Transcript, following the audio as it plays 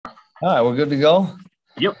All right, we're good to go.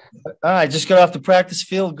 Yep. All right, just got off the practice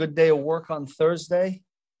field. Good day of work on Thursday.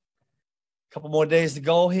 A couple more days to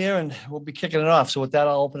go here, and we'll be kicking it off. So with that,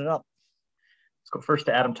 I'll open it up. Let's go first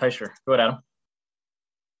to Adam Teicher. Go ahead, Adam.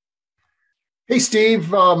 Hey,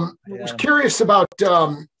 Steve. I was curious about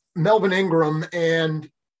Melvin Ingram, and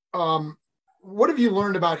what have you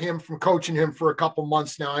learned about him from coaching him for a couple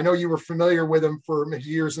months now? I know you were familiar with him for his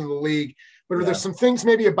years in the league, but are there some things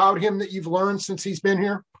maybe about him that you've learned since he's been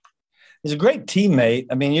here? He's a great teammate.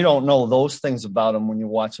 I mean, you don't know those things about him when you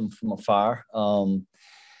watch him from afar.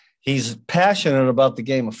 He's passionate about the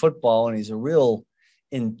game of football, and he's a real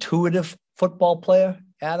intuitive football player,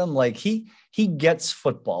 Adam. Like he gets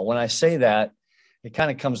football. When I say that, it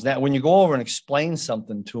kind of comes down when you go over and explain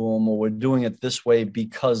something to him, or we're doing it this way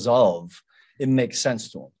because of, it makes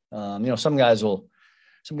sense to him. Some guys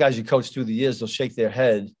you coach through the years, they'll shake their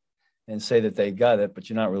head and say that they got it, but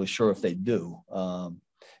you're not really sure if they do.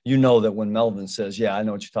 You know that when Melvin says, yeah, I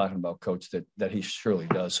know what you're talking about, coach, that he surely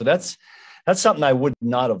does. So that's something I would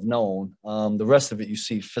not have known. The rest of it, you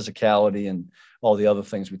see physicality and all the other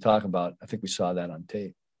things we talk about. I think we saw that on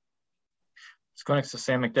tape. Let's go next to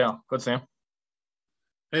Sam McDowell. Go ahead, Sam.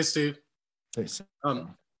 Hey, Steve. Hey,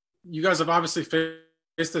 Sam. You guys have obviously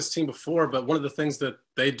faced this team before, but one of the things that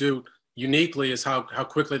they do uniquely is how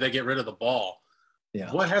quickly they get rid of the ball.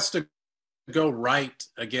 Yeah. What has to go right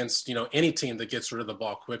against, any team that gets rid of the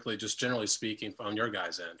ball quickly, just generally speaking on your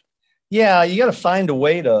guys' end? Yeah, you got to find a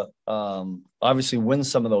way to obviously win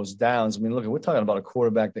some of those downs. I mean, look, we're talking about a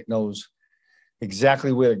quarterback that knows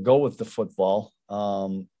exactly where to go with the football.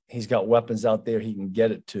 He's got weapons out there he can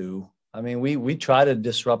get it to. I mean, we try to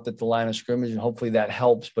disrupt at the line of scrimmage, and hopefully that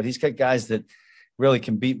helps. But he's got guys that really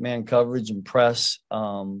can beat man coverage and press.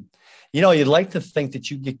 You'd like to think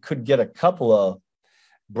that you could get a couple of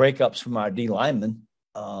breakups from our D linemen,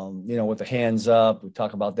 with the hands up. We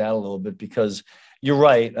talk about that a little bit because you're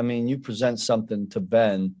right. I mean, you present something to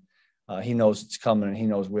Ben, he knows it's coming and he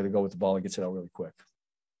knows where to go with the ball and gets it out really quick.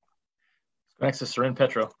 Next to Sarin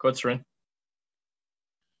Petro. Go ahead, Sarin.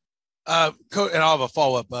 Coach, and I'll have a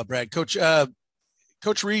follow-up, Brad. Coach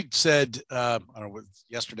Reed said, I don't know,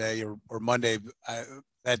 yesterday or Monday,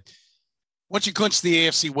 that once you clinch the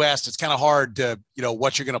AFC West, it's kind of hard to,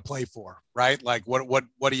 what you're going to play for, right? Like what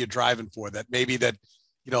are you driving for? That maybe that,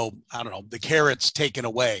 I don't know, the carrot's taken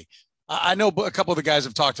away. I know a couple of the guys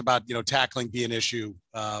have talked about, tackling being an issue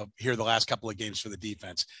here the last couple of games for the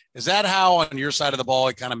defense. Is that how on your side of the ball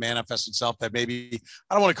it kind of manifests itself that maybe,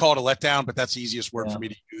 I don't want to call it a letdown, but that's the easiest word for me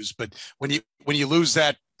to use. But when you lose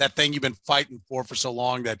that thing you've been fighting for so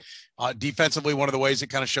long, that defensively, one of the ways it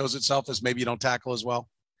kind of shows itself is maybe you don't tackle as well?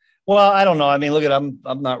 Well, I don't know. I mean, look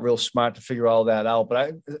I'm not real smart to figure all that out,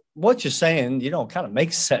 but what you're saying, kind of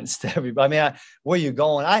makes sense to everybody. I mean, where you're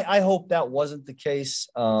going, I hope that wasn't the case.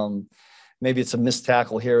 Maybe it's a missed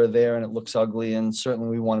tackle here or there and it looks ugly. And certainly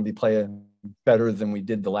we want to be playing better than we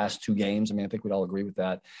did the last two games. I mean, I think we'd all agree with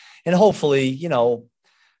that. And hopefully,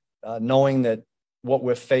 knowing that what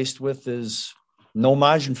we're faced with is no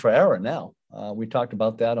margin for error now. We talked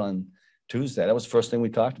about that on Tuesday. That was the first thing we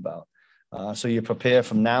talked about. So you prepare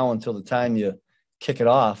from now until the time you kick it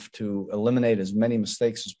off to eliminate as many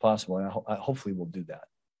mistakes as possible. And hopefully we'll do that.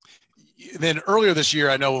 Then earlier this year,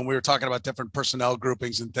 I know when we were talking about different personnel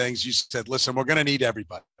groupings and things, you said, listen, we're going to need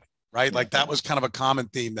everybody, right? Like that was kind of a common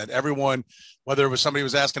theme that everyone, whether it was somebody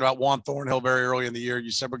was asking about Juan Thornhill very early in the year,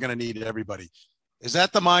 you said, we're going to need everybody. Is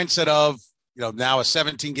that the mindset of, now a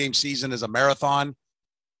 17-game season is a marathon?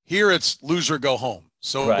 Here it's lose or go home.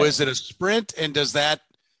 So is it a sprint? And does that,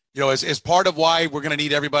 is part of why we're going to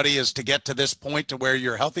need everybody is to get to this point to where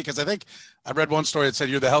you're healthy? Because I think I read one story that said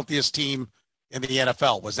you're the healthiest team in the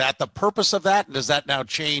NFL. Was that the purpose of that? And does that now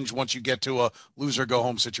change once you get to a lose or go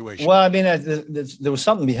home situation? Well, I mean, there was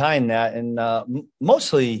something behind that. And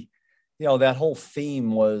mostly, that whole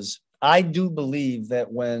theme was, I do believe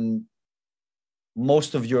that when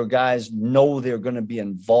most of your guys know they're going to be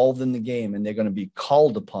involved in the game and they're going to be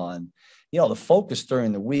called upon, the focus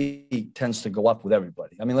during the week tends to go up with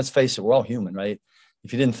everybody. I mean, let's face it, we're all human, right?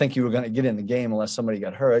 If you didn't think you were going to get in the game unless somebody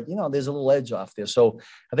got hurt, there's a little edge off there. So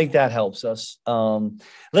I think that helps us.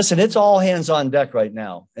 Listen, it's all hands on deck right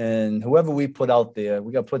now. And whoever we put out there,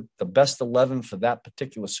 we got to put the best 11 for that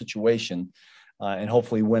particular situation and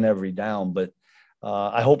hopefully win every down. But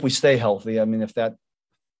I hope we stay healthy. I mean, if that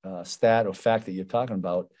stat or fact that you're talking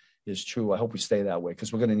about is true, I hope we stay that way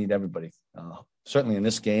because we're going to need everybody, certainly in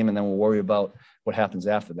this game. And then we'll worry about what happens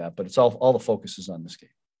after that. But it's all the focus is on this game.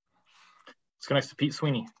 Let's go next to Pete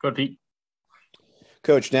Sweeney. Go ahead, Pete.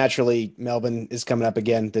 Coach, naturally, Melvin is coming up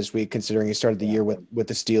again this week, considering he started the year with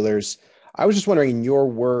the Steelers. I was just wondering, in your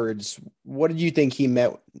words, what did you think he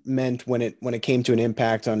meant when it came to an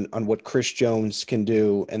impact on what Chris Jones can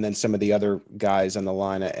do, and then some of the other guys on the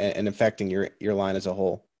line, and affecting your line as a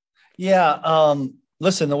whole? Yeah.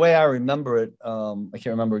 Listen, the way I remember it, I can't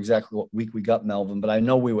remember exactly what week we got Melvin, but I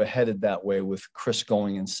know we were headed that way with Chris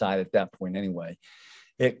going inside at that point anyway.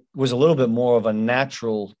 It was a little bit more of a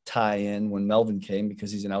natural tie-in when Melvin came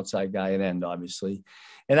because he's an outside guy at end, obviously.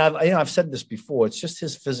 And I've said this before. It's just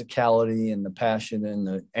his physicality and the passion and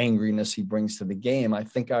the angriness he brings to the game. I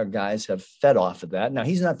think our guys have fed off of that. Now,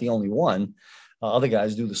 he's not the only one. Other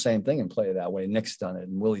guys do the same thing and play that way. Nick's done it,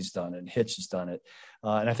 and Willie's done it, and Hitch has done it.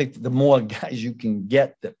 And I think the more guys you can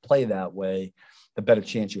get that play that way, the better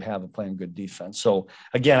chance you have of playing good defense. So,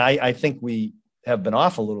 again, I think we have been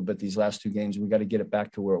off a little bit these last 2 games. We got to get it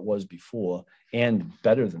back to where it was before and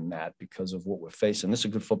better than that because of what we're facing. This is a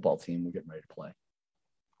good football team. We're getting ready to play.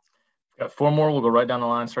 Got 4 more. We'll go right down the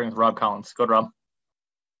line, starting with Rob Collins. Go ahead, Rob.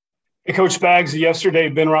 Hey, Coach Spags, yesterday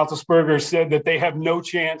Ben Roethlisberger said that they have no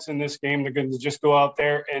chance in this game. They're going to just go out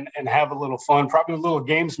there and have a little fun, probably a little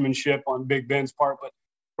gamesmanship on Big Ben's part. But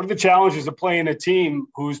what are the challenges of playing a team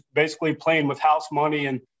who's basically playing with house money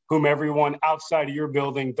and whom everyone outside of your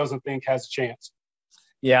building doesn't think has a chance?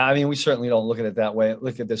 Yeah, I mean, we certainly don't look at it that way.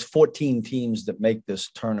 Look at there's 14 teams that make this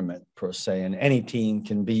tournament per se, and any team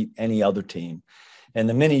can beat any other team. And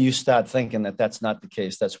the minute you start thinking that that's not the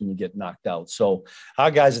case, that's when you get knocked out. So our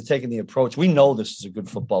guys are taking the approach. We know this is a good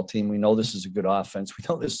football team. We know this is a good offense. We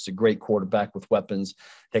know this is a great quarterback with weapons.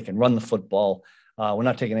 They can run the football. We're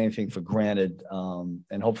not taking anything for granted.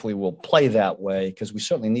 And hopefully we'll play that way because we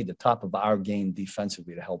certainly need the top of our game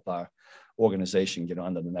defensively to help our organization get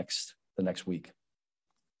on to the next week.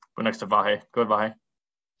 Go next to Vahe. Go ahead, Vahe.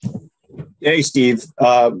 Hey, Steve.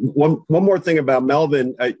 One more thing about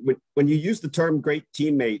Melvin. When you use the term great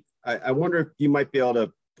teammate, I wonder if you might be able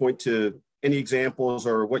to point to any examples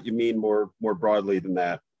or what you mean more broadly than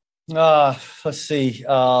that. Let's see.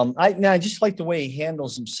 I just like the way he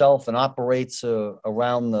handles himself and operates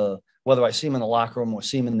around whether I see him in the locker room or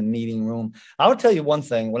see him in the meeting room. I would tell you one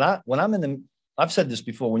thing. When I'm I've said this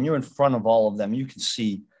before, when you're in front of all of them, you can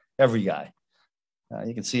see every guy.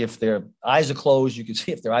 You can see if their eyes are closed. You can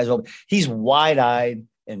see if their eyes are open. He's wide-eyed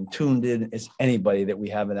and tuned in as anybody that we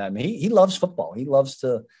have in that. I mean, he loves football. He loves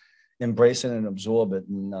to embrace it and absorb it.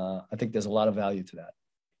 And I think there's a lot of value to that.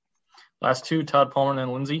 Last 2, Todd Palmer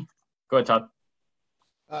and Lindsay. Go ahead, Todd.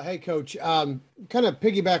 Hey, Coach. Kind of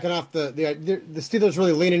piggybacking off the Steelers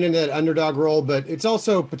really leaning into that underdog role, but it's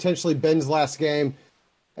also potentially Ben's last game.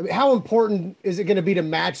 I mean, how important is it going to be to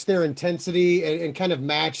match their intensity and kind of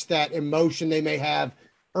match that emotion they may have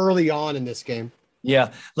early on in this game?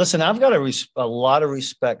 Yeah. Listen, I've got a lot of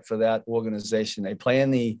respect for that organization. They play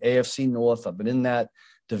in the AFC North. I've been in that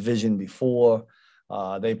division before.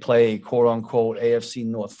 They play quote unquote AFC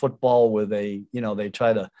North football where they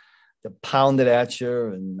try to pound it at you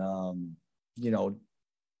and,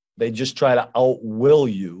 they just try to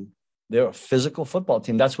outwill you. They're a physical football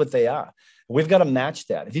team. That's what they are. We've got to match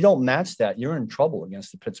that. If you don't match that, you're in trouble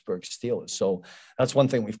against the Pittsburgh Steelers. So that's one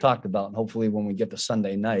thing we've talked about. And hopefully when we get to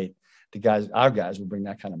Sunday night, our guys will bring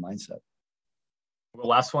that kind of mindset. The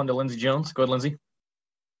last one to Lindsay Jones. Go ahead, Lindsay.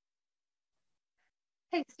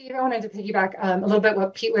 Hey, Steve, I wanted to piggyback a little bit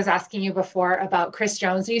what Pete was asking you before about Chris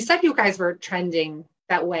Jones. You said you guys were trending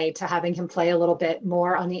that way to having him play a little bit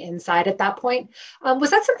more on the inside at that point. Was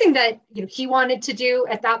that something that he wanted to do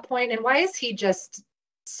at that point? And why is he just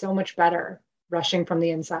so much better rushing from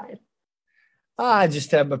the inside? I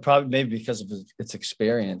just have probably maybe because of its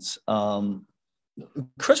experience.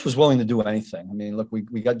 Chris was willing to do anything. I mean, look,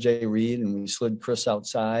 we got Jay Reed and we slid Chris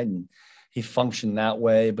outside and he functioned that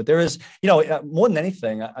way. But there is, more than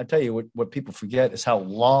anything, I tell you what people forget is how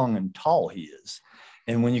long and tall he is.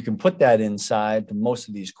 And when you can put that inside to most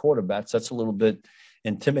of these quarterbacks, that's a little bit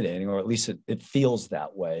intimidating, or at least it feels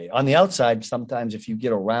that way. On the outside, sometimes if you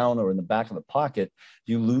get around or in the back of the pocket,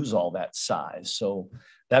 you lose all that size. So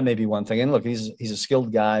that may be one thing. And look, he's a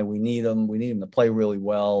skilled guy. We need him. We need him to play really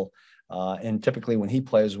well. And typically when he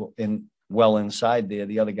plays well inside there,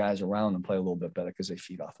 the other guys around him play a little bit better because they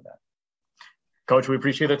feed off of that. Coach, we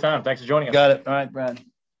appreciate the time. Thanks for joining us. Got it. All right, Brad.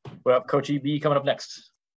 Well, Coach EB coming up next.